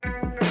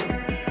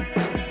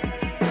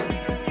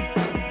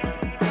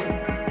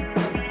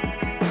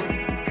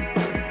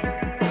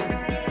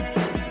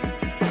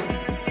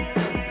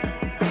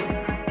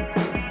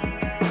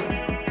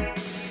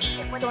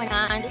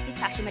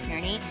Alicia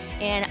McNerney,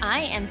 and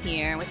I am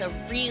here with a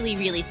really,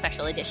 really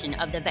special edition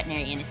of the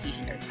Veterinary Anesthesia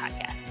Nerds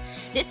podcast.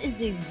 This is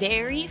the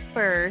very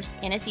first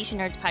Anesthesia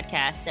Nerds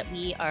podcast that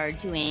we are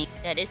doing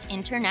that is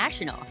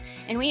international.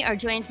 And we are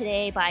joined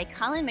today by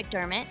Colin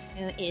McDermott,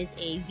 who is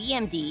a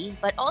VMD,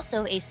 but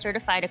also a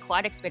certified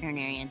aquatics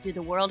veterinarian through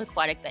the World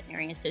Aquatic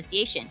Veterinary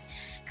Association.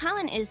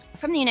 Colin is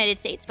from the United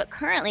States, but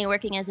currently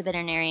working as a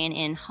veterinarian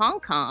in Hong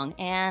Kong.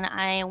 And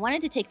I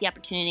wanted to take the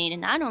opportunity to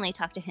not only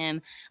talk to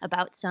him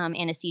about some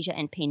anesthesia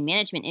and pain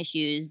management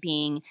issues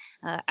being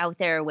out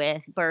there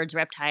with birds,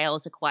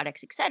 reptiles,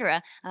 aquatics,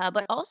 etc.,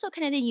 but also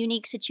kind of the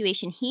unique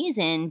situation he's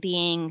in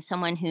being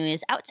someone who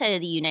is outside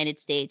of the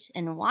United States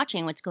and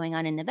watching what's going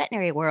on in the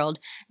veterinary world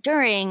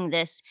during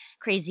this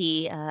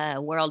crazy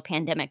world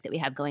pandemic that we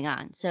have going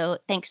on. So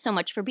thanks so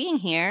much for being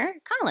here,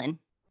 Colin.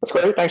 That's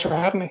great. Thanks for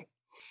having me.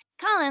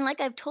 Colin, like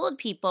I've told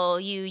people,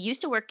 you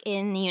used to work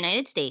in the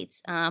United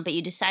States, but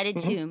you decided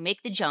to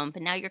make the jump,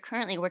 and now you're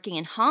currently working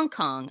in Hong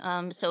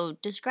Kong. So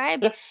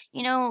describe,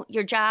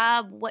 your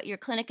job, what your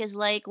clinic is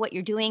like, what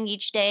you're doing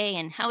each day,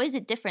 and how is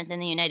it different than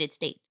the United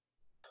States?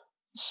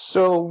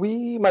 So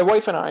my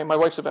wife and I, my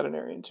wife's a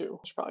veterinarian too.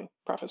 I should probably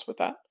preface with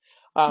that.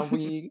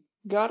 We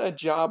got a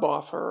job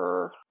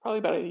offer probably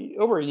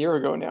about over a year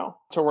ago now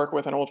to work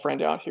with an old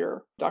friend out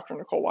here, Dr.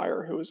 Nicole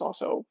Wire, who is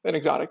also an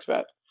exotics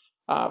vet,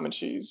 and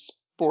she's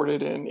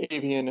boarded in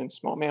avian and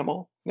small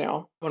mammal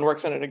now and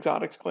works in an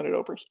exotics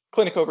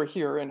clinic over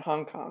here in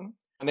Hong Kong.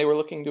 And they were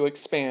looking to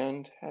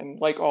expand, and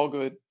like all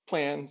good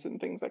plans and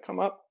things that come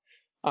up,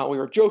 we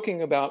were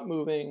joking about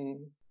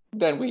moving.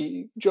 Then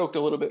we joked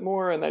a little bit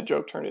more, and that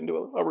joke turned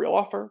into a real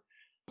offer.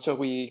 So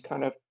we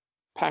kind of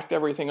packed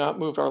everything up,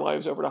 moved our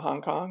lives over to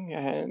Hong Kong,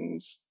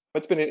 and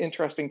it's been an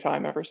interesting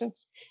time ever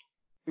since.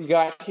 We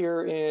got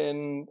here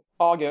in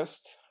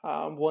August,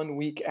 1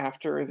 week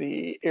after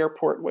the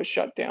airport was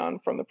shut down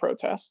from the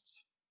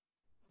protests,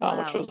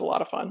 which was a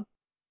lot of fun.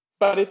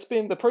 But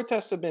the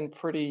protests have been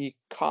pretty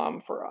calm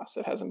for us.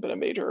 It hasn't been a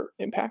major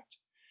impact.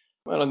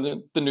 And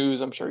on the news,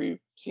 I'm sure you've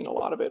seen a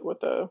lot of it with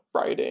the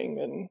rioting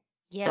and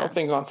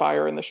things on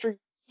fire in the streets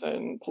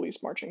and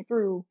police marching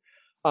through.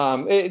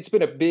 It's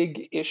been a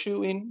big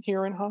issue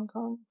here in Hong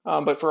Kong.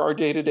 But for our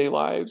day-to-day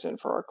lives and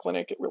for our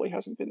clinic, it really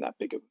hasn't been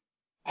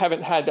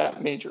haven't had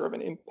that major of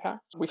an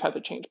impact. We've had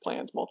to change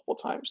plans multiple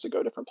times to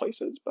go different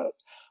places, but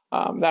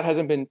that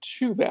hasn't been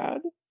too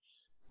bad.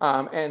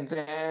 And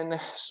then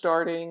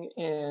starting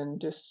in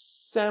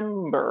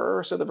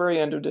December, so the very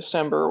end of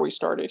December, we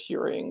started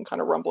hearing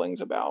kind of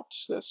rumblings about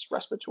this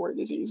respiratory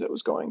disease that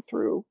was going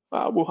through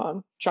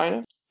Wuhan,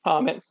 China.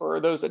 And for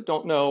those that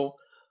don't know,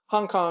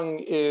 Hong Kong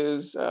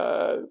is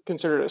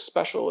considered a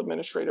special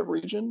administrative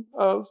region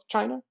of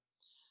China.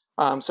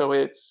 So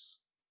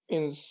it's,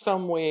 in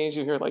some ways,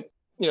 you hear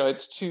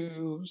it's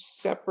two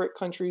separate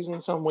countries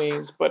in some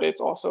ways, but it's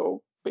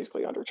also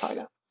basically under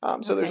China.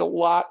 So there's a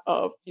lot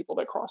of people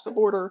that cross the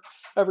border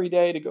every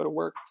day to go to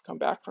work, to come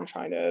back from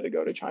China, to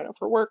go to China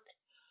for work.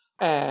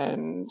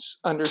 And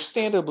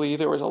understandably,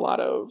 there was a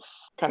lot of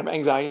kind of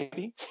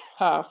anxiety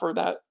for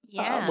that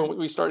when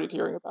we started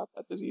hearing about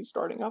that disease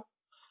starting up.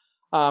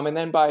 And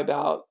then by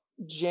about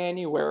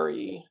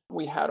January,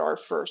 we had our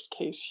first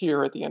case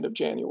here at the end of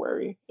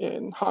January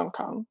in Hong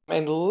Kong.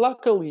 And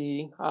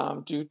luckily,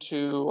 due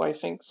to, I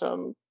think,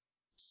 some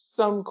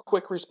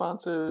quick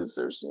responses,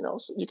 there's,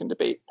 you can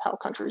debate how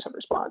countries have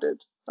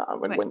responded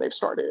when they've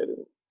started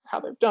and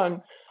how they've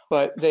done,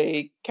 but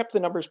they kept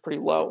the numbers pretty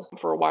low.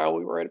 For a while,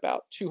 we were at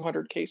about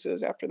 200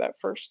 cases after that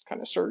first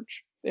kind of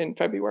surge in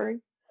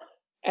February.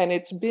 And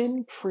it's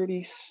been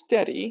pretty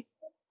steady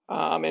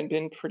and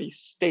been pretty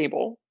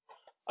stable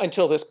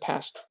until this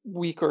past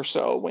week or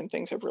so when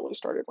things have really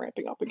started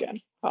ramping up again,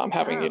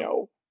 having,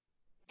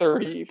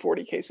 30,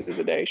 40 cases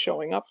a day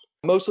showing up,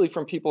 mostly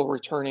from people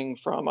returning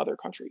from other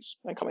countries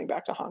and coming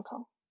back to Hong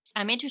Kong.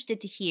 I'm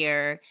interested to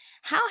hear,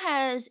 how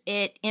has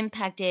it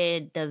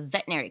impacted the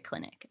veterinary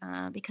clinic?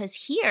 Because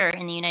here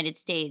in the United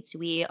States,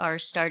 we are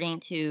starting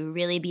to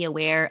really be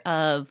aware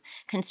of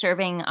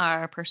conserving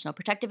our personal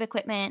protective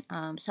equipment.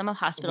 Some of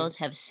hospitals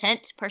have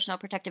sent personal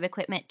protective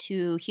equipment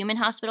to human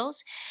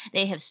hospitals.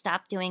 They have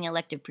stopped doing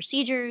elective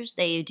procedures.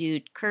 They do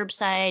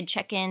curbside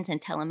check-ins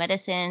and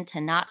telemedicine to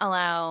not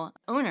allow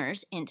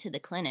owners into the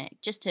clinic,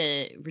 just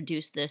to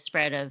reduce the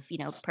spread of,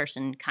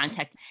 person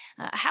contact.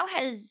 How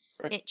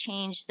has it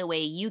changed the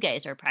way you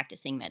guys are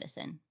practicing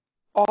medicine?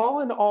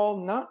 All in all,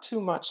 not too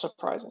much,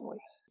 surprisingly.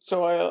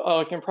 So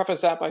I can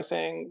preface that by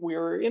saying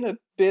we're in a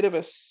bit of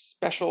a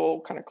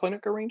special kind of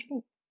clinic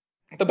arrangement.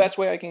 The best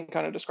way I can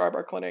kind of describe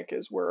our clinic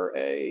is we're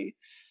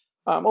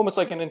almost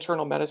like an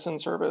internal medicine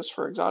service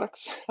for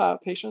exotics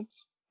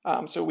patients.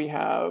 So we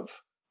have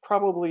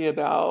probably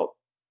about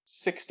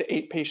 6 to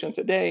 8 patients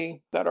a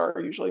day that are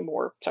usually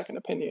more second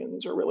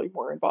opinions or really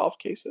more involved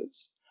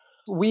cases.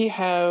 We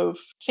have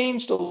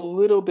changed a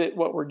little bit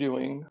what we're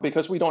doing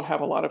because we don't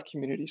have a lot of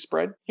community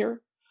spread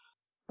here.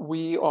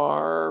 We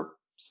are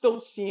still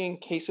seeing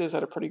cases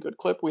at a pretty good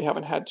clip. We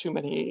haven't had too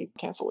many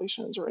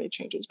cancellations or any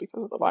changes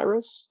because of the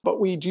virus, but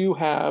we do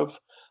have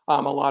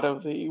a lot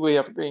of the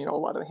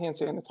hand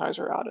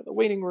sanitizer out in the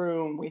waiting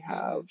room. We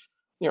have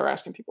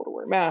asking people to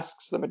wear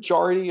masks. The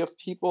majority of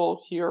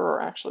people here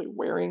are actually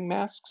wearing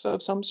masks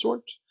of some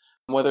sort,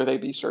 whether they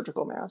be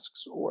surgical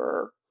masks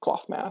or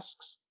cloth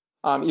masks.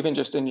 Even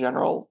just in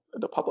general,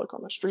 the public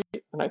on the street.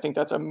 And I think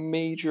that's a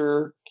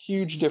major,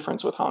 huge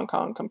difference with Hong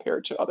Kong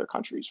compared to other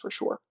countries for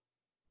sure.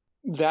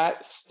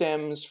 That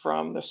stems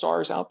from the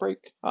SARS outbreak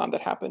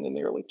that happened in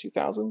the early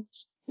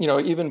 2000s.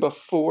 Even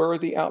before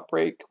the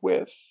outbreak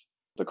with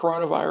the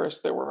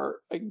coronavirus, there were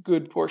a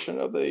good portion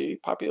of the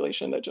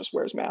population that just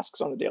wears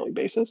masks on a daily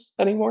basis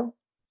anymore.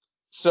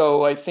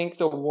 So I think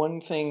the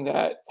one thing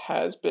that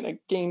has been a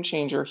game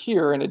changer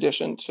here, in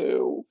addition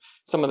to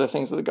some of the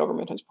things that the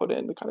government has put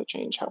in to kind of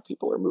change how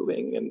people are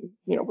moving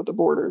and, with the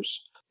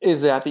borders,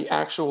 is that the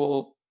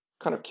actual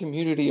kind of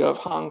community of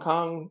Hong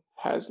Kong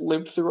has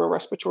lived through a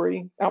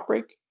respiratory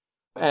outbreak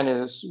and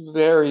is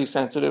very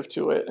sensitive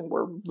to it. And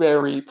we're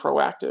very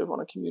proactive on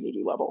a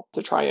community level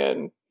to try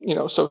and,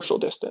 social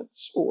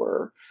distance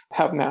or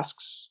have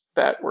masks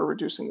that were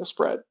reducing the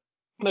spread.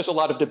 There's a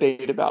lot of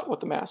debate about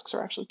what the masks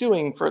are actually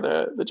doing for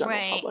the general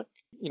public,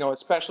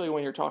 especially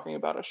when you're talking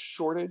about a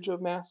shortage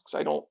of masks.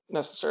 I don't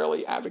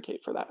necessarily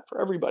advocate for that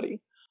for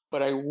everybody.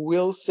 But I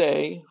will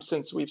say,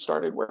 since we've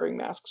started wearing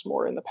masks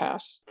more in the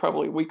past,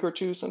 probably a week or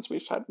two since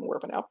we've had more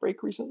of an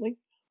outbreak recently,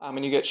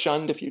 and you get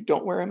shunned if you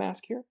don't wear a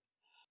mask here,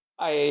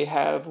 I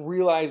have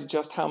realized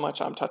just how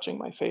much I'm touching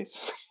my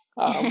face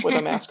with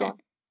a mask on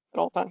at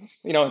all times.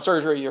 In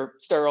surgery, you're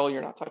sterile,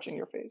 you're not touching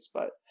your face.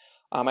 But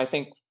I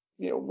think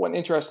one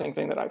interesting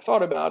thing that I've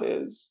thought about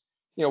is,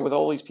 with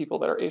all these people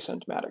that are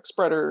asymptomatic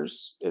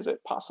spreaders, is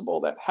it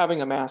possible that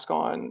having a mask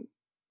on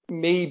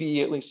may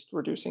be at least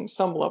reducing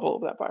some level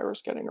of that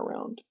virus getting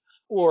around,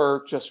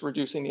 or just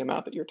reducing the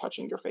amount that you're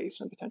touching your face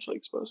and potentially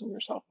exposing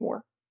yourself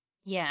more?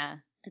 Yeah,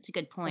 that's a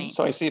good point.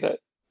 So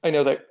I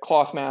know that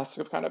cloth masks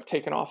have kind of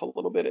taken off a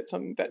little bit at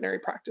some veterinary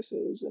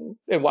practices.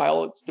 And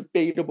while it's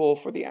debatable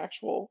for the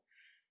actual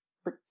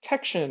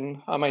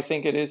protection, I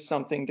think it is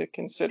something to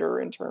consider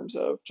in terms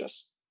of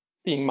just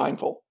being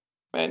mindful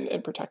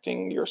and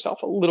protecting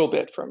yourself a little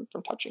bit from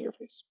touching your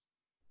face.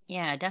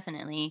 Yeah,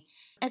 definitely.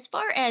 As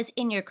far as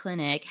in your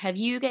clinic, have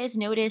you guys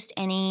noticed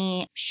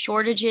any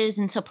shortages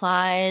in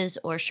supplies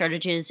or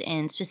shortages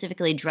in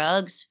specifically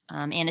drugs,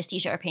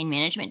 anesthesia or pain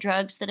management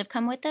drugs that have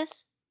come with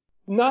this?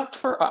 Not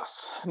for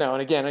us, no.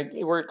 And again,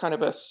 we're kind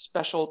of a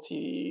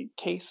specialty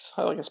case,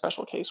 like a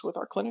special case with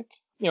our clinic.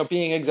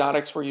 Being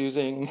exotics, we're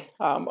using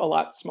a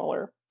lot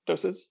smaller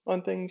doses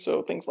on things,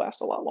 so things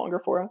last a lot longer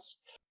for us.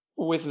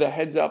 With the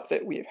heads up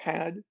that we've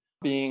had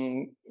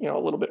being, a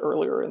little bit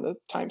earlier in the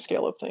time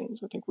scale of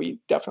things, I think we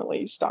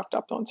definitely stocked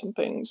up on some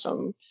things,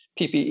 some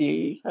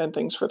PPE and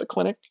things for the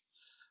clinic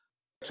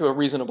to a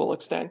reasonable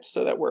extent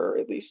so that we're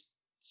at least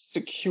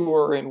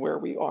secure in where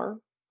we are.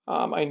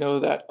 I know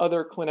that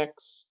other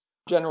clinics,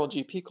 general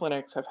GP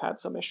clinics, have had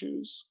some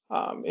issues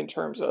in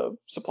terms of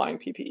supplying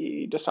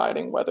PPE,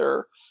 deciding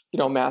whether,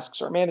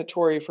 masks are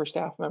mandatory for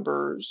staff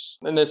members.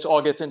 And this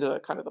all gets into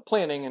kind of the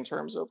planning in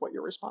terms of what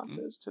your response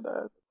is to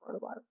the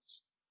coronavirus.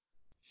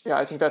 Yeah,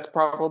 I think that's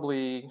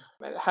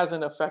it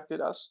hasn't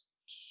affected us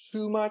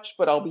too much,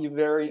 but I'll be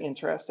very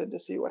interested to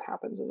see what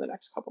happens in the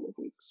next couple of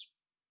weeks.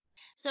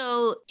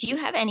 So, do you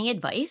have any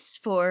advice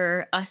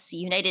for us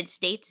United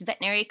States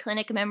veterinary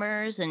clinic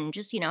members and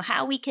just,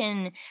 how we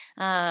can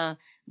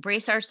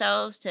brace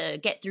ourselves to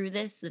get through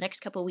this the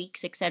next couple of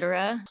weeks, et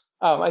cetera?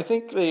 I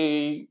think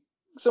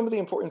some of the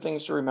important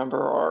things to remember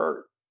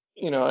are,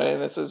 and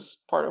this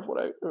is part of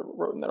what I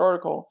wrote in that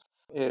article,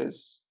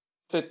 is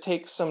to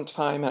take some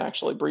time and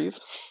actually breathe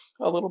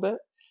a little bit.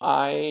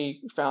 I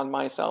found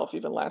myself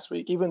even last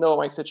week, even though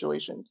my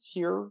situation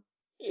here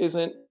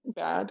isn't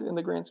bad in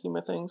the grand scheme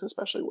of things,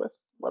 especially with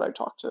what I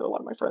talked to a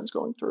lot of my friends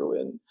going through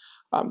in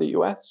the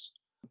US,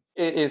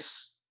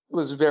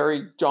 was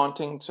very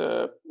daunting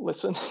to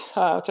listen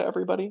to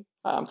everybody,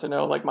 to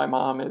know like my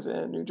mom is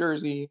in New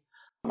Jersey,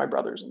 my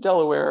brother's in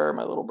Delaware,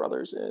 my little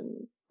brother's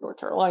in North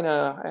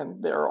Carolina,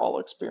 and they're all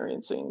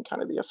experiencing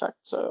kind of the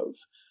effects of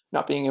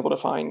not being able to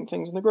find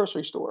things in the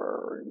grocery store,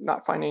 or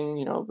not finding,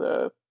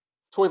 the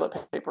toilet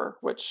paper,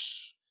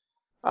 which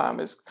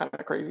is kind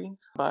of crazy.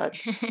 But,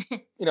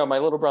 my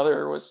little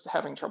brother was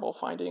having trouble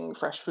finding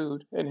fresh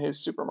food in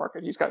his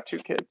supermarket. He's got 2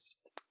 kids.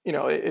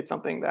 It's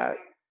something that,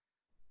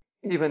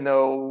 even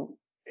though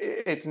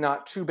it's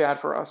not too bad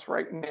for us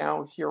right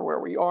now here where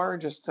we are,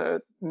 just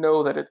to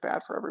know that it's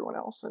bad for everyone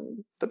else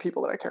and the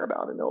people that I care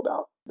about and know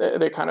about,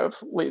 they kind of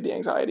laid the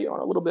anxiety on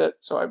a little bit.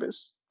 So I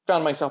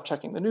found myself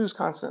checking the news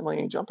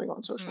constantly, jumping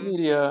on social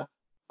media,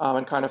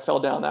 and kind of fell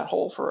down that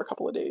hole for a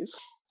couple of days.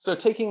 So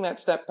taking that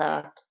step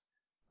back,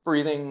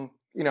 breathing,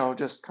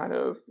 just kind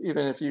of,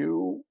 even if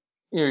you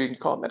can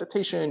call it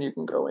meditation, you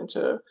can go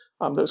into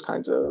those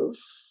kinds of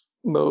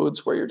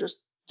modes where you're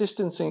just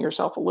distancing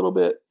yourself a little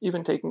bit,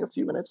 even taking a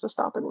few minutes to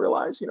stop and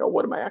realize,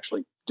 what am I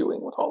actually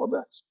doing with all of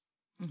this?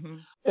 Mm-hmm.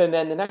 And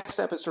then the next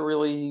step is to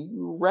really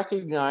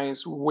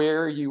recognize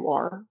where you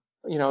are.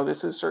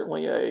 This is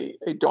certainly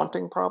a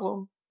daunting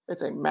problem.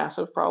 It's a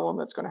massive problem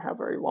that's going to have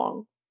very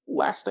long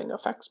lasting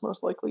effects,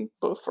 most likely,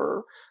 both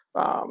for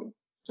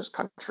just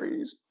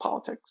countries,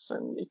 politics,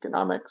 and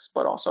economics,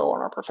 but also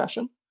on our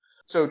profession.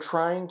 So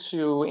trying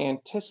to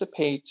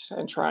anticipate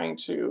and trying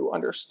to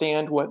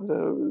understand what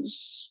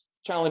those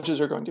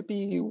challenges are going to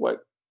be, what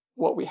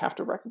we have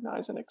to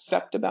recognize and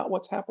accept about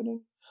what's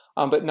happening,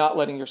 but not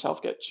letting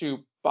yourself get too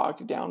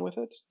bogged down with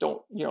it.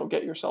 Don't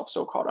get yourself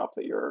so caught up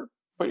that you're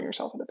putting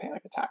yourself into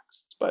panic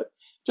attacks, but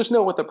just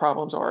know what the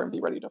problems are and be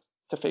ready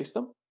to face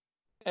them.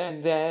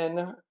 And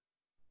then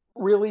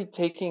really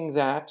taking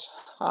that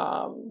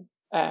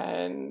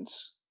and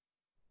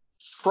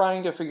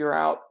trying to figure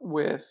out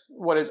with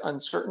what is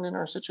uncertain in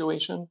our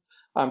situation,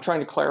 trying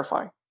to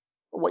clarify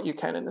what you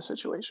can in the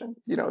situation.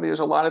 There's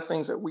a lot of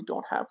things that we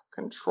don't have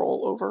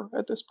control over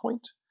at this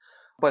point,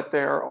 but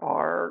there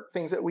are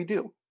things that we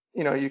do.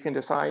 You can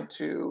decide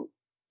to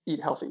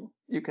eat healthy.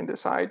 You can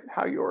decide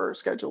how your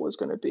schedule is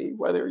going to be,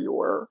 whether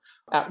you're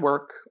at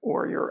work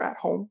or you're at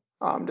home,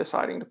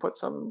 deciding to put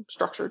some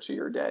structure to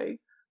your day,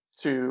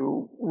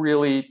 to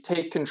really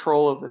take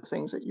control of the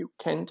things that you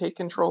can take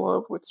control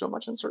of with so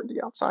much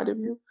uncertainty outside of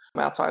you,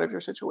 outside of your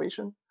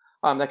situation,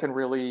 that can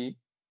really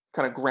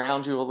kind of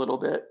ground you a little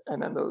bit.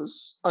 And then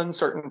those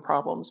uncertain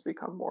problems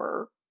become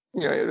more,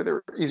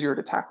 they're easier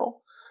to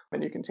tackle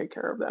and you can take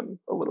care of them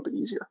a little bit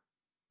easier.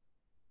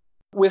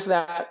 With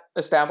that,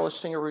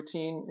 establishing a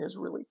routine is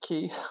really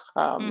key.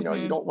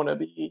 You don't want to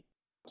be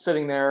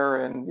sitting there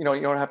and, you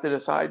don't have to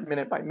decide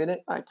minute by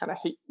minute. I kind of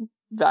hate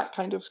that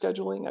kind of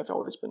scheduling. I've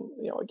always been,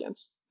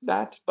 against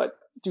that, but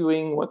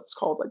doing what's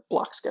called like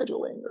block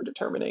scheduling or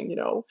determining,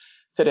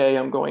 today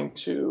I'm going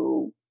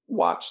to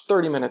watch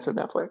 30 minutes of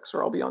Netflix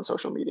or I'll be on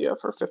social media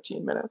for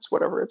 15 minutes,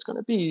 whatever it's going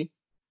to be.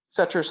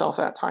 Set yourself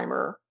that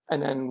timer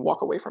and then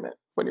walk away from it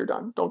when you're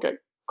done. Don't get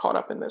caught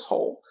up in this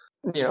hole,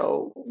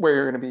 where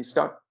you're going to be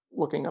stuck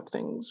looking up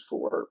things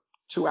for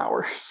 2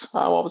 hours.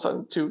 All of a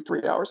sudden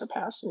 2-3 hours have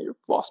passed and you've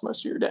lost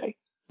most of your day.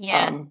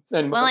 Yeah.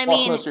 And well,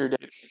 most of your day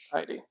to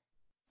anxiety.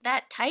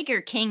 That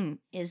Tiger King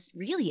is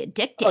really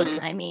addicting. Oh, yeah.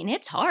 I mean,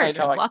 it's hard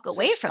to walk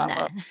away from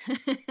that.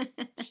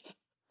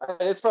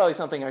 It's probably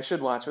something I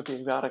should watch with the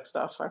exotic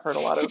stuff. I've heard a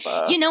lot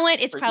of. You know what?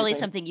 It's probably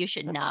something you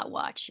should not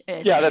watch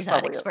as Yeah, an that's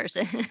exotics probably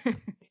person.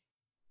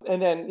 And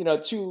then,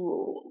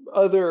 two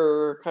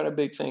other kind of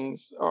big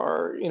things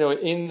are,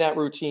 in that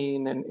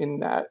routine and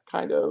in that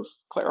kind of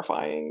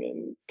clarifying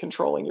and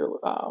controlling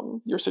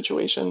your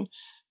situation,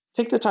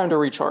 take the time to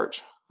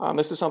recharge.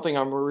 This is something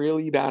I'm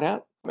really bad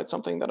at. It's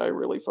something that I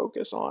really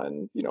focus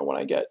on. When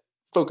I get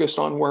focused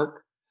on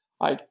work,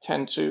 I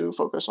tend to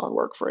focus on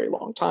work for a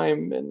long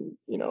time and,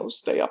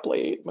 stay up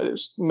late.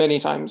 There's many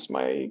times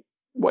my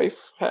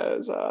wife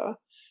has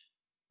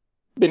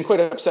been quite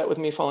upset with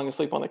me falling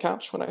asleep on the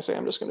couch when I say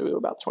I'm just going to do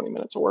about 20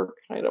 minutes of work.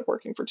 I end up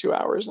working for 2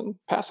 hours and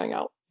passing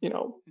out,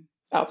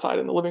 outside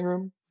in the living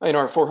room in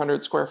our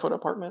 400 square foot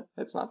apartment.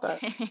 It's not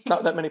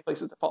that many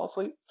places to fall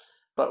asleep,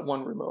 but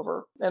one room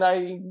over. And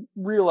I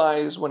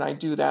realize when I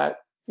do that,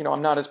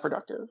 I'm not as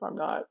productive. I'm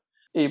not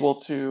able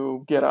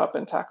to get up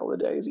and tackle the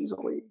day as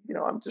easily.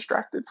 I'm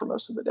distracted for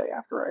most of the day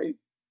after I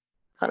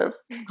kind of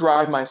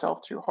drive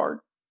myself too hard.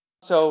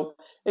 So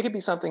it could be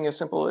something as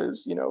simple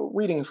as,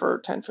 reading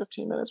for 10,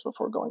 15 minutes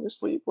before going to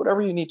sleep,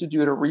 whatever you need to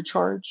do to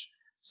recharge,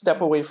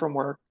 step away from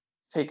work,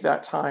 take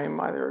that time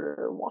either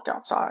to walk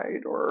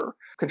outside or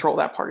control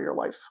that part of your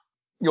life.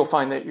 You'll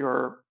find that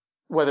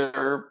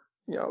whether,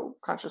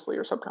 consciously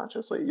or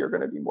subconsciously, you're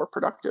going to be more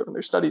productive. And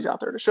there's studies out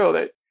there to show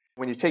that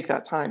when you take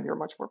that time, you're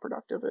much more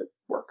productive at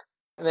work.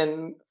 And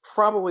then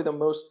probably the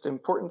most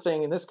important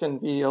thing, and this can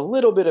be a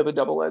little bit of a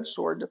double-edged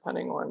sword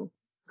depending on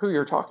who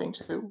you're talking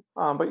to,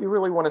 but you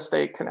really want to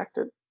stay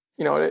connected,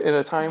 in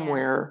a time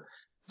where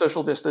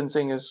social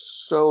distancing is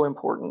so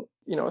important,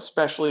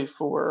 especially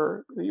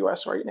for the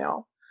US right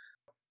now.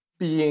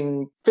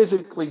 Being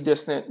physically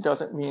distant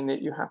doesn't mean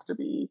that you have to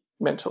be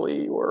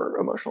mentally or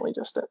emotionally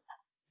distant.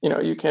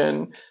 You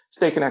can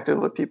stay connected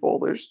with people.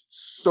 There's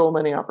so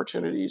many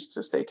opportunities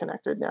to stay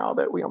connected now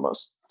that we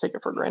almost take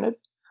it for granted.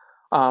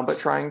 But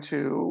trying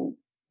to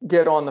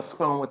get on the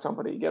phone with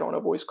somebody, get on a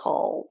voice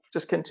call,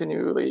 just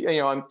continually,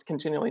 I'm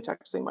continually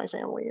texting my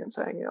family and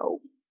saying, how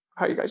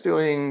are you guys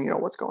doing?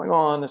 What's going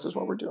on? This is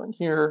what we're doing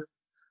here.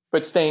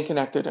 But staying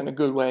connected in a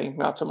good way,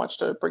 not so much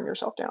to bring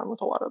yourself down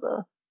with a lot of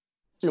the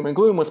doom and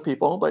gloom with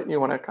people, but you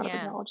want to kind of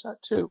acknowledge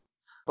that too.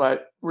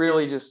 But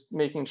really just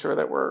making sure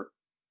that we're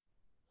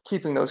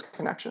keeping those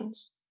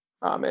connections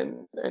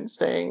and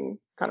staying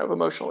kind of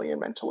emotionally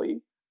and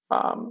mentally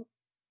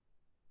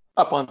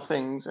up on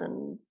things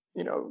and,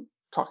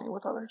 talking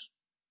with others.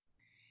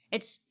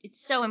 It's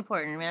so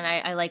important, and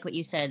I like what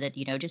you said that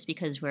just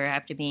because we're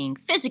after being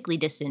physically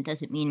distant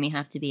doesn't mean we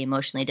have to be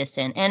emotionally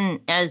distant.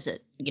 And as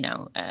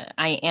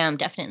I am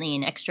definitely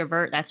an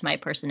extrovert. That's my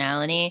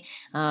personality.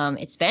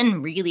 It's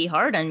been really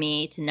hard on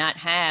me to not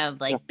have Yeah.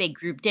 like big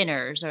group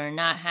dinners or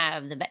not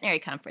have the veterinary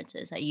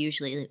conferences I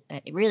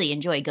really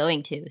enjoy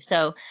going to.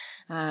 So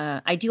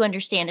I do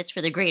understand it's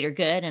for the greater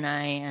good, and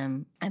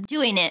I'm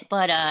doing it,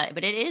 but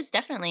it is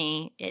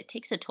definitely it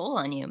takes a toll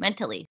on you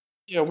mentally.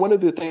 One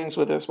of the things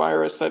with this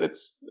virus that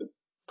it's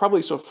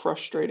probably so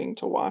frustrating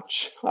to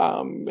watch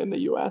in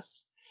the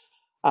U.S.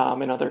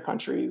 In other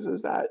countries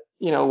is that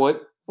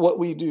what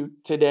we do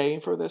today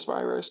for this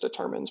virus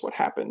determines what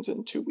happens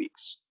in 2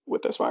 weeks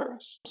with this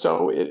virus.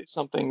 So it's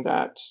something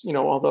that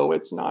although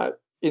it's not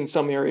in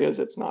some areas,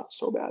 it's not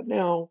so bad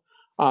now.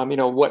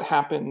 What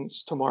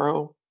happens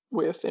tomorrow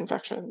with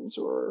infections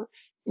or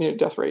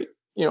death rate,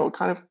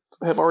 kind of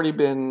have already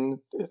been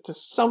to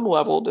some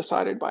level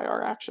decided by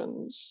our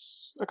actions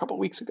a couple of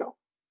weeks ago.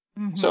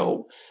 Hmm.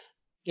 So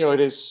it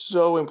is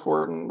so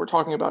important. We're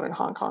talking about in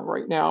Hong Kong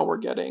right now, we're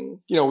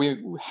getting,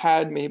 we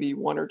had maybe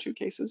 1 or 2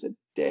 cases a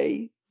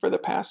day for the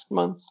past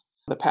month.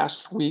 The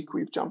past week,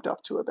 we've jumped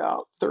up to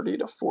about 30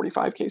 to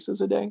 45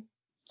 cases a day.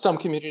 Some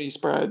community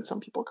spread,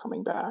 some people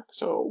coming back.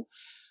 So,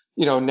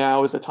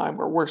 now is the time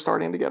where we're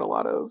starting to get a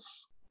lot of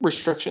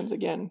restrictions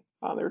again.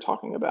 They're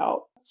talking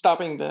about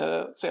stopping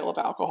the sale of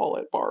alcohol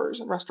at bars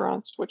and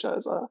restaurants, which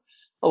has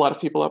a lot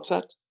of people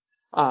upset.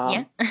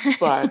 Yeah.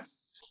 But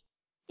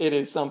it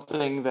is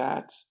something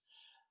that,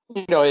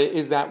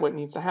 is that what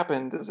needs to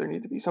happen? Does there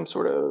need to be some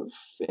sort of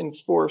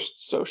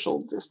enforced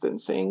social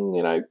distancing?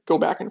 And I go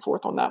back and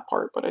forth on that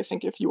part. But I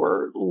think if you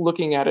are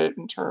looking at it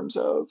in terms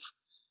of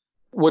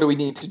what do we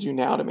need to do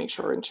now to make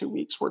sure in 2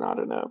 weeks we're not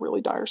in a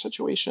really dire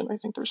situation, I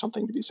think there's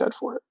something to be said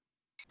for it.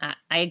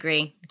 I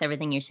agree with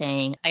everything you're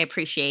saying. I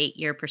appreciate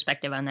your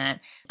perspective on that.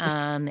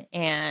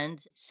 And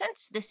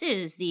since this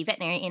is the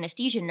Veterinary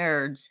Anesthesia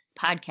Nerds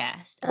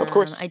podcast, Of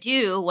course. I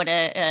do want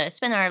to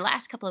spend our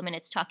last couple of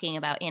minutes talking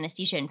about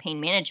anesthesia and pain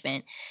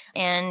management.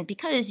 And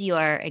because you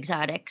are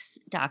exotics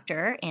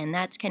doctor and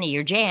that's kind of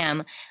your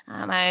jam,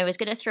 I was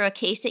going to throw a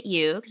case at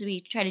you because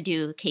we try to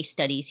do case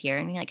studies here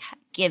and like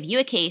give you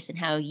a case and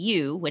how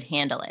you would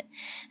handle it.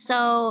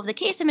 So the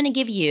case I'm going to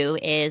give you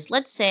is,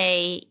 let's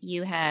say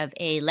you have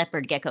a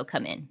leopard gecko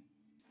come in.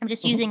 I'm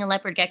just Mhm. using a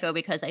leopard gecko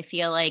because I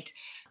feel like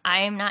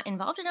I'm not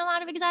involved in a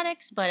lot of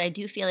exotics, but I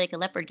do feel like a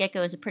leopard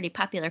gecko is a pretty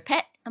popular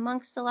pet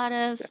amongst a lot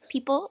of Yes.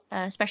 people,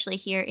 especially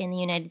here in the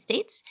United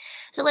States.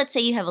 So let's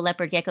say you have a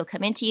leopard gecko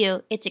come into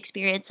you, it's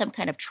experienced some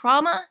kind of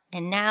trauma,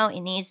 and now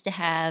it needs to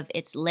have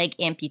its leg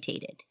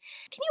amputated.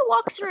 Can you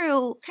walk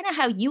through kind of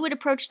how you would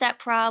approach that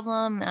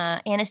problem,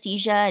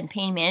 anesthesia and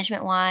pain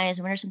management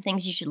wise? What are some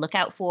things you should look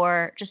out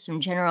for? Just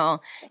some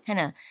general kind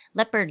of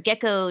leopard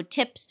gecko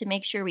tips to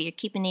make sure we're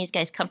keeping these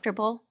guys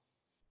comfortable.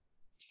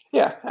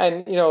 Yeah.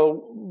 And,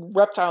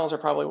 reptiles are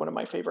probably one of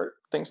my favorite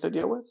things to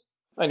deal with.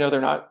 I know they're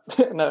not,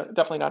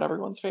 definitely not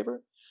everyone's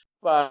favorite,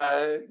 but,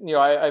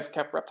 I've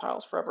kept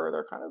reptiles forever.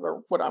 They're kind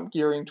of what I'm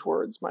gearing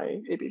towards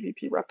my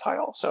ABVP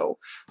reptile. So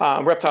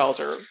reptiles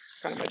are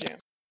kind of my jam.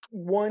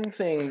 One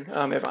thing,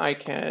 if I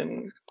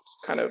can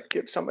kind of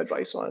give some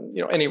advice on,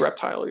 any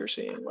reptile you're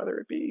seeing, whether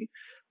it be,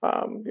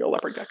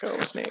 leopard gecko,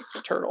 snake,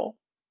 or turtle,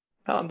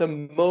 the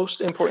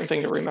most important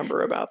thing to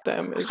remember about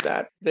them is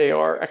that they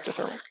are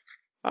ectothermal.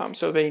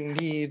 So they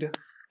need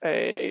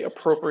a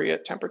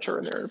appropriate temperature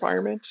in their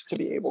environment to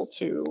be able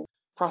to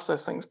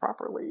process things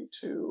properly,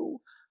 to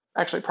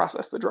actually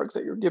process the drugs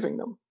that you're giving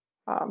them.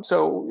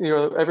 So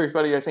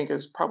everybody I think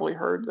has probably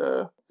heard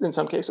in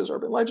some cases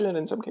urban legend,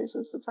 in some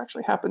cases it's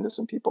actually happened to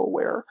some people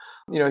where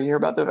you hear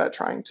about the vet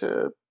trying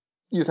to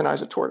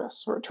euthanize a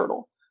tortoise or a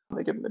turtle.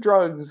 They give them the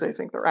drugs, they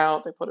think they're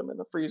out, they put them in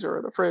the freezer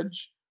or the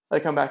fridge.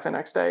 They come back the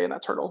next day and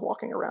that turtle's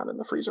walking around in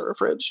the freezer or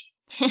fridge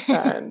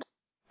and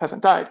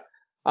hasn't died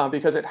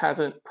because it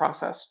hasn't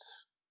processed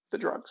the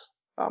drugs,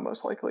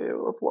 most likely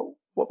of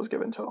what was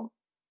given to them.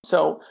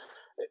 So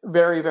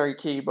very, very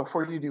key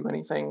before you do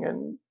anything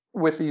and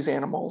with these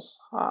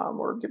animals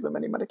or give them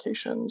any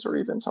medications or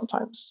even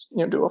sometimes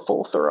do a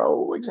full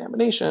thorough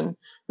examination,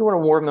 you want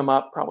to warm them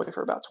up probably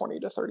for about 20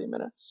 to 30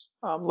 minutes.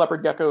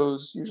 Leopard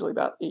geckos, usually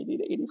about 80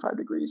 to 85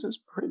 degrees is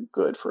pretty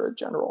good for a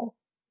general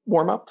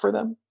warm up for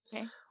them.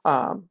 Okay.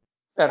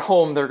 At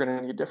home, they're going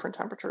to need different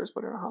temperatures,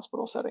 but in a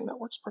hospital setting, that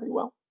works pretty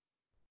well.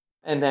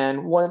 And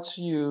then once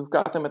you've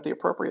got them at the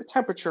appropriate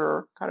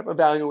temperature, kind of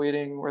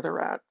evaluating where they're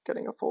at,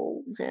 getting a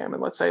full exam.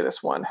 And let's say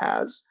this one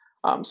has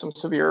some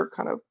severe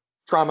kind of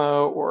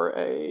trauma or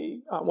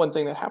one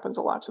thing that happens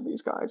a lot to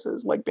these guys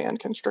is leg band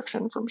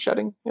constriction from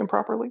shedding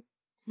improperly.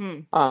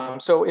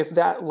 So if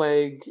that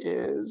leg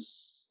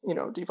is,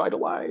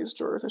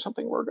 devitalized or if there's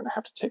something we're going to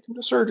have to take them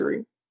to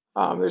surgery,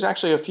 there's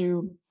actually a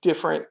few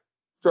different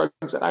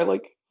drugs that I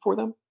like for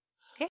them.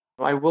 Okay.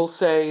 I will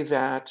say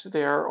that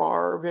there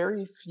are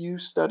very few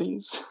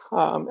studies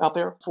out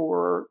there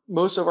for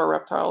most of our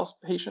reptiles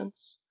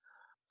patients.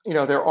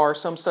 There are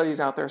some studies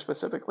out there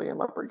specifically in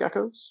leopard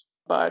geckos,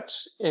 But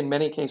in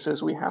many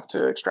cases, we have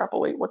to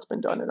extrapolate what's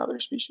been done in other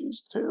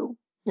species to,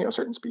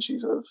 certain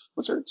species of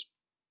lizards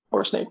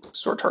or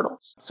snakes or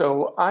turtles.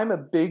 So I'm a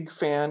big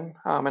fan,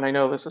 and I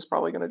know this is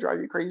probably going to drive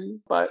you crazy,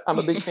 but I'm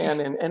a big fan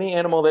in any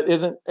animal that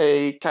isn't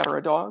a cat or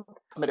a dog,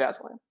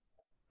 midazolam.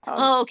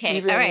 Oh,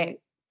 okay. All right.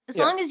 As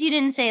Yeah. long as you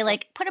didn't say,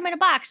 like, put them in a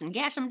box and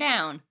gas them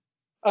down.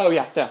 Oh,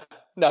 yeah.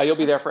 No, you'll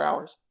be there for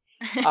hours.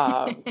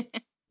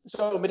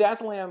 So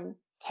midazolam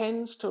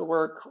tends to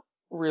work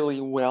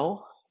really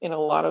well in a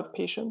lot of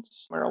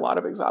patients or a lot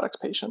of exotics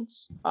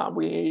patients.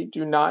 We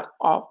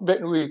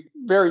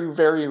very,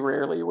 very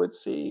rarely would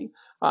see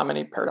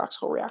any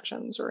paradoxical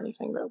reactions or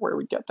anything where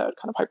we get that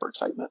kind of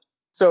hyperexcitement.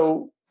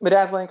 So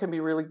midazolam can be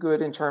really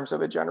good in terms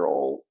of a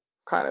general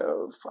kind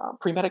of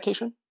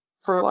pre-medication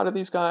for a lot of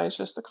these guys,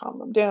 just to calm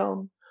them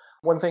down.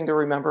 One thing to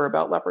remember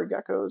about leopard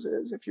geckos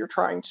is if you're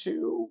trying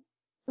to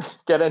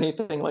get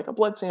anything like a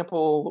blood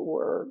sample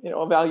or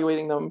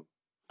evaluating them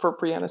for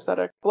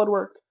pre-anesthetic blood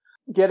work,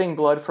 getting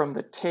blood from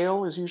the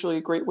tail is usually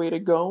a great way to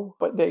go,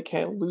 but they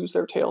can lose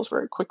their tails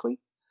very quickly.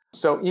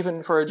 So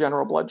even for a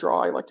general blood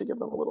draw, I like to give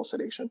them a little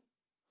sedation,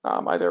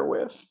 either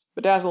with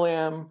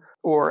midazolam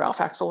or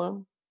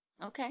alfaxolone.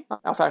 Okay.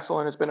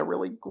 Alfaxolone has been a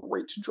really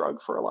great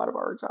drug for a lot of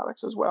our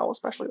exotics as well,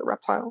 especially the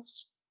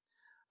reptiles.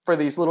 For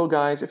these little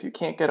guys, if you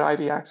can't get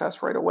IV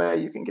access right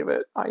away, you can give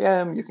it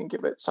IM, you can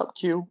give it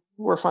sub-Q,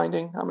 we're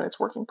finding. It's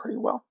working pretty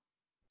well.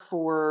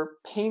 For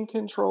pain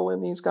control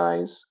in these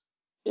guys,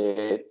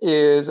 it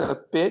is a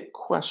bit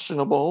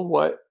questionable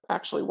what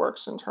actually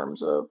works in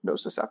terms of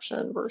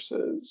nociception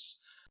versus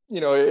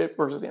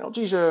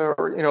analgesia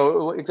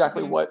or,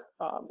 exactly what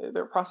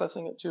they're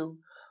processing it to.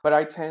 But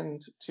I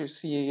tend to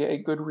see a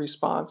good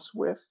response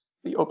with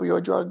the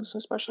opioid drugs,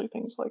 especially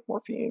things like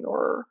morphine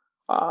or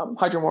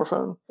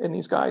hydromorphone in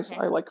these guys.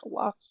 Okay. I like a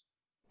lot.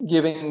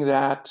 Giving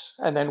that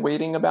and then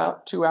waiting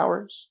about 2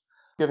 hours,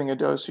 giving a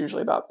dose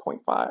usually about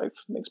 0.5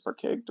 mg per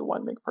kg to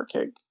 1 mg per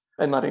kg,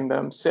 and letting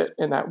them sit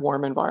in that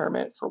warm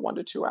environment for 1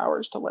 to 2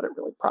 hours to let it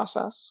really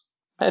process.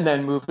 And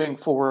then moving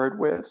forward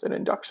with an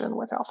induction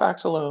with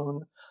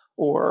alfaxolone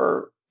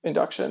or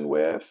induction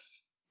with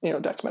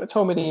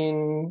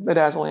dexmedetomidine,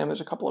 midazolam.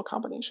 There's a couple of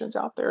combinations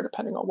out there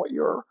depending on what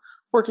you're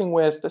working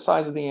with, the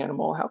size of the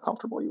animal, how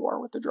comfortable you are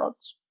with the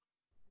drugs.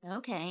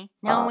 Okay.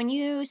 Now, when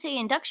you say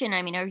induction,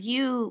 are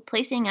you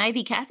placing IV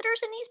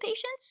catheters in these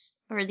patients,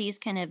 or are these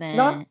kind of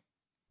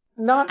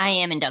not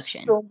IM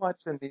induction? So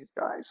much in these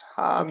guys.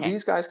 Okay.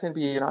 These guys can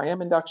be an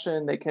IM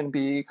induction. They can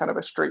be kind of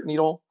a straight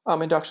needle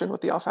induction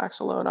with the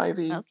alfaxolone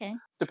IV, okay,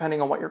 depending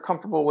on what you're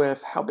comfortable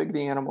with, how big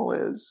the animal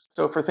is.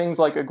 So for things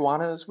like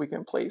iguanas, we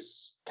can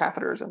place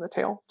catheters in the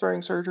tail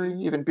during surgery,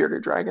 even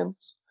bearded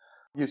dragons,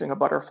 using a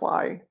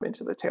butterfly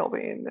into the tail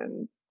vein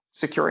and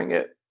securing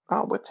it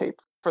with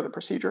tape for the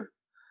procedure,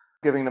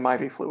 giving them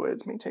IV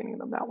fluids, maintaining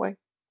them that way.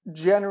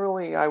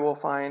 Generally, I will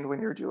find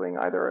when you're doing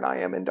either an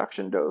IM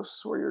induction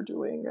dose or you're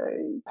doing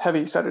a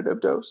heavy sedative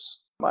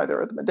dose,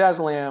 either the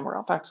midazolam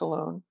or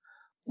alfaxolone,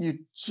 you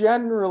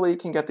generally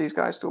can get these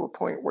guys to a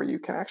point where you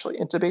can actually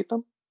intubate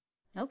them.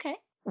 Okay.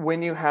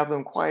 When you have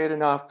them quiet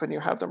enough and you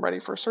have them ready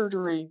for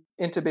surgery,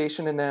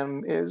 intubation in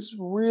them is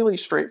really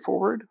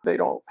straightforward. They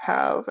don't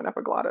have an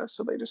epiglottis,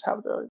 so they just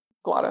have the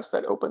glottis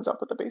that opens up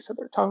at the base of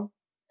their tongue.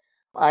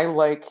 I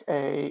like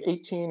a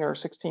 18 or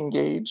 16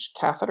 gauge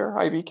catheter,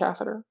 IV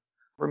catheter.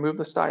 Remove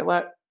the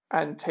stylet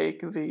and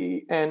take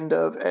the end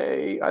of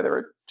either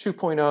a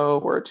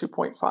 2.0 or a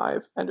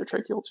 2.5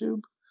 endotracheal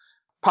tube.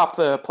 Pop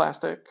the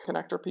plastic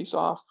connector piece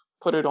off,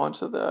 put it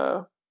onto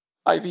the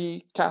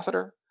IV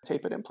catheter,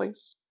 tape it in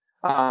place.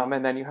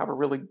 And then you have a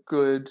really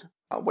good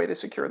way to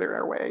secure their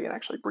airway and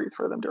actually breathe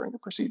for them during the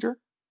procedure.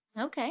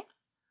 Okay.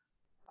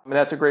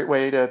 That's a great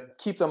way to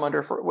keep them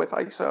under with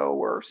ISO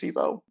or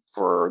SIVO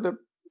for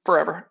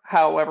forever,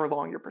 however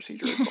long your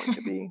procedure is going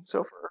to be.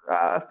 So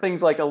for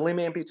things like a limb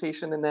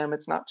amputation in them,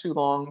 it's not too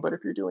long. But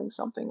if you're doing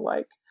something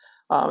like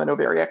an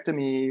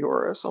ovariectomy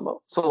or a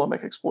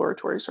coelomic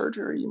exploratory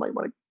surgery, you might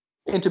want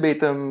to intubate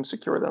them,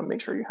 secure them, make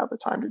sure you have the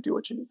time to do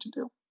what you need to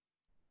do.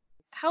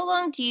 How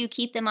long do you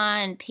keep them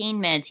on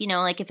pain meds?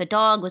 Like if a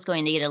dog was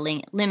going to get a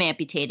limb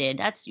amputated,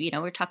 that's,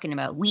 we're talking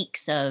about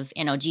weeks of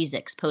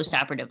analgesics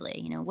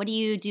post-operatively. What do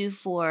you do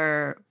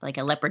for like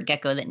a leopard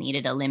gecko that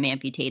needed a limb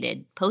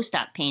amputated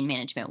post-op pain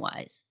management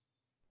wise?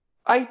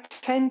 I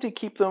tend to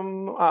keep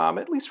them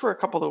at least for a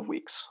couple of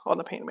weeks on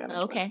the pain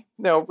management. Okay.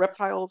 Now,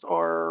 reptiles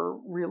are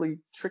really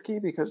tricky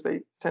because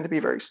they tend to be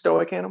very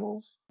stoic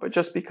animals, but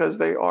just because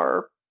they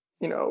are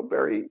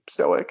very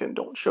stoic and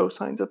don't show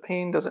signs of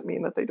pain doesn't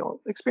mean that they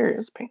don't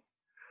experience pain.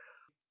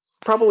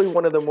 Probably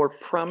one of the more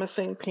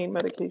promising pain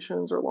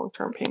medications or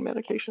long-term pain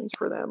medications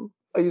for them,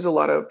 I use a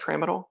lot of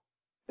tramadol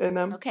in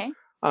them. Okay.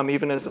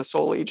 Even as a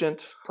sole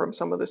agent. From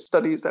some of the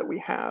studies that we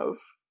have,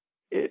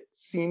 it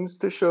seems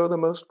to show the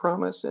most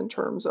promise in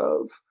terms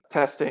of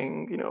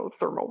testing,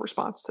 thermal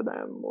response to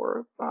them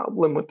or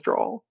limb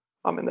withdrawal.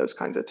 And those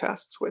kinds of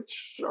tests,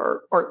 which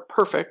aren't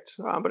perfect,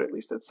 but at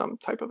least it's some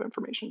type of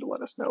information to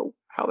let us know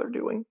how they're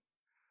doing.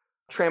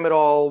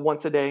 Tramadol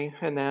once a day,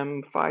 and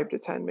then 5 to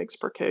 10 mg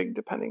per kg,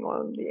 depending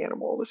on the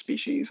animal, the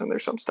species. And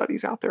there's some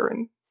studies out there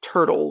in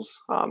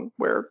turtles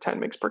where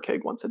 10 mg per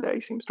kg once a day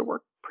seems to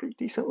work pretty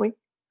decently.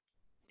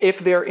 If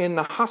they're in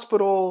the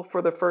hospital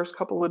for the first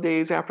couple of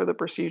days after the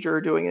procedure,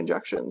 doing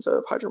injections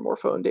of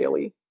hydromorphone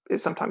daily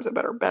is sometimes a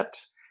better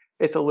bet.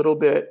 It's a little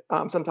bit,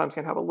 sometimes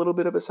can have a little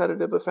bit of a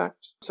sedative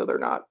effect, so they're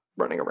not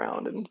running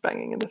around and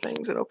banging into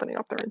things and opening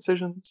up their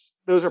incisions.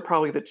 Those are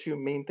probably the two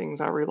main things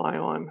I rely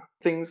on.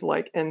 Things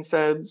like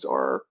NSAIDs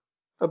are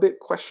a bit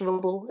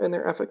questionable in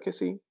their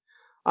efficacy.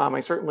 I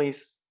certainly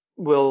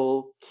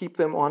will keep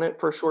them on it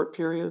for short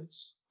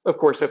periods. Of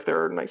course, if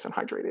they're nice and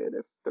hydrated,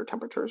 if their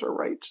temperatures are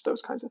right,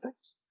 those kinds of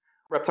things.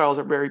 Reptiles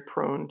are very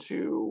prone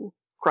to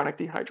chronic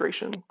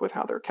dehydration with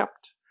how they're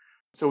kept.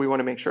 So we want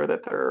to make sure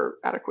that they're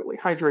adequately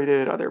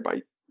hydrated, either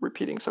by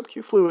repeating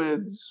sub-Q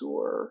fluids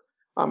or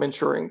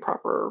ensuring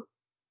proper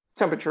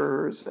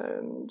temperatures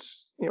and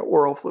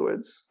oral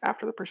fluids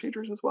after the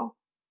procedures as well.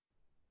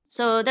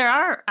 So there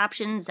are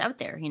options out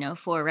there,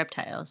 for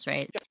reptiles,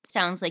 right? Yep.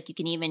 Sounds like you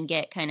can even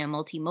get kind of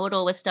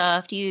multimodal with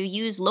stuff. Do you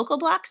use local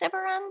blocks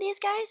ever on these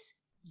guys?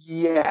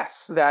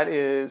 Yes, that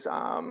is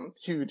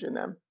huge in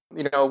them.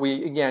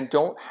 We, again,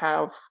 don't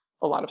have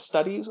a lot of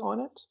studies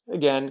on it.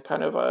 Again,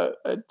 kind of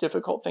a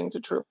difficult thing to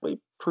truly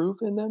prove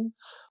in them.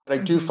 But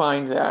I do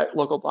find that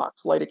local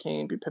blocks,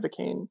 lidocaine,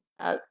 bupivacaine,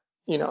 at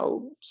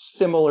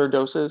similar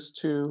doses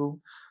to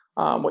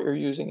what you're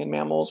using in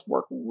mammals,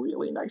 work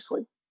really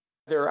nicely.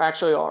 There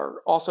actually are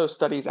also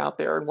studies out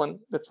there, and one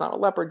that's not a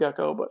leopard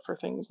gecko, but for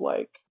things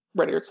like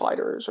red-eared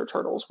sliders or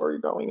turtles, where you're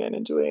going in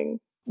and doing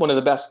one of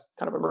the best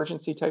kind of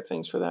emergency type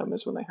things for them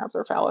is when they have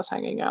their phallus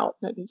hanging out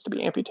and it needs to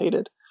be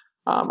amputated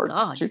or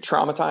too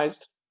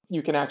traumatized.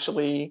 You can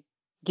actually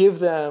give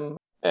them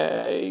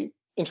a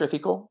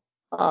intrathecal,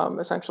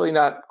 essentially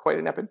not quite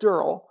an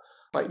epidural,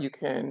 but you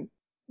can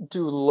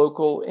do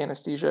local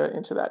anesthesia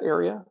into that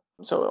area,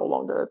 so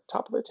along the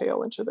top of the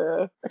tail into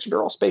the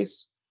extradural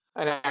space,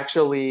 and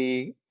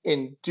actually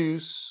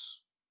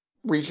induce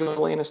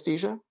regional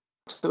anesthesia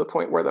to the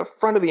point where the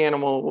front of the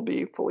animal will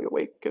be fully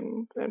awake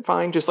and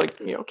fine, just like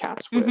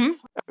cats with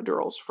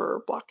epidurals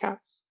for block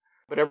cats.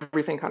 But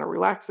everything kind of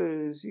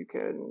relaxes. You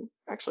can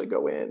actually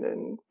go in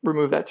and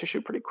remove that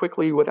tissue pretty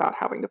quickly without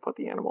having to put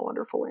the animal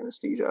under full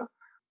anesthesia.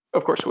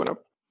 Of course, we want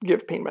to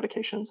give pain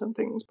medications and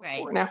things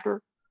before and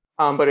after.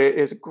 But it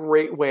is a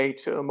great way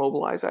to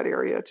immobilize that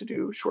area to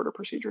do shorter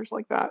procedures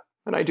like that.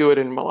 And I do it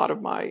in a lot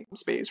of my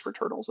spays for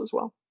turtles as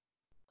well.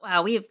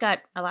 Wow, we've got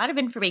a lot of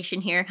information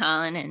here,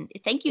 Colin, and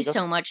thank you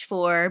so much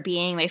for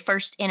being my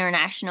first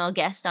international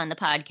guest on the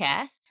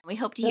podcast. We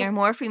hope to hear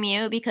more from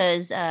you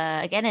because,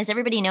 again, as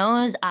everybody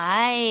knows,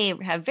 I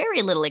have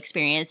very little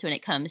experience when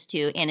it comes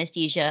to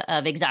anesthesia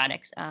of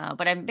exotics,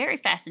 but I'm very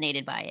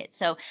fascinated by it.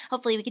 So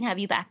hopefully we can have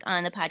you back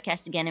on the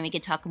podcast again and we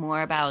could talk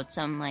more about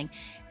some like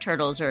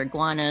turtles or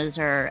iguanas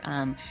or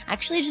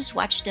actually just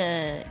watched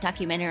a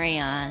documentary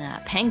on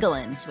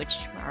pangolins, which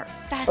are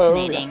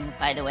fascinating,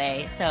 by the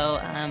way. So,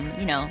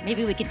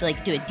 maybe we could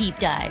like do a deep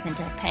dive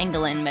into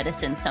pangolin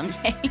medicine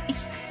someday.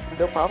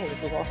 No problem.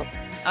 This was awesome.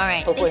 All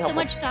right. Hopefully Thanks so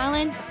much,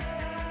 Colin.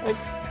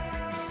 Thanks.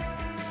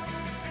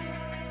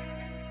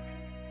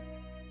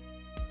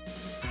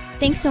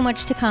 Thanks so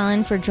much to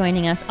Colin for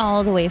joining us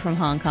all the way from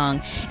Hong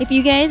Kong. If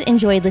you guys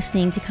enjoyed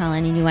listening to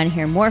Colin and you want to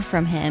hear more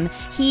from him,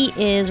 he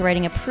is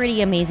writing a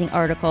pretty amazing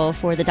article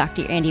for the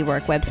Dr. Andy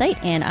Roark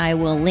website, and I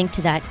will link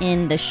to that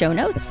in the show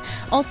notes.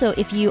 Also,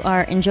 if you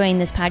are enjoying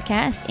this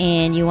podcast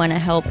and you want to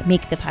help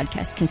make the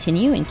podcast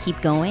continue and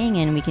keep going,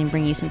 and we can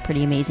bring you some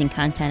pretty amazing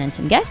content and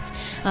some guests,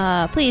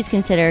 please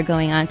consider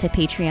going on to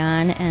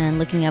Patreon and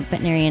looking up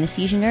Veterinary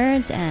Anesthesia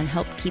Nerds and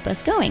help keep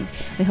us going.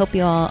 We hope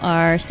you all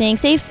are staying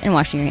safe and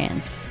washing your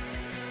hands.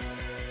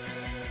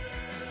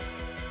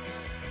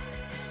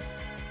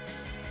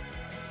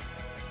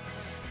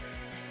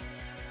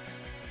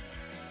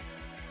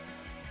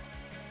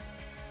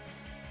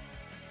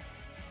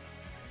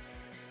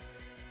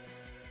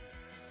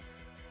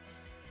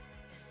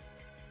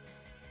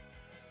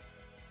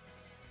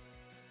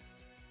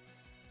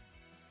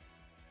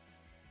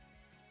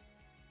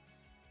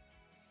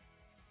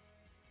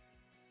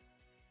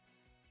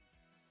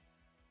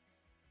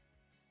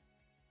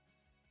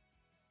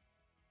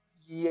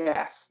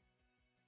 Yes.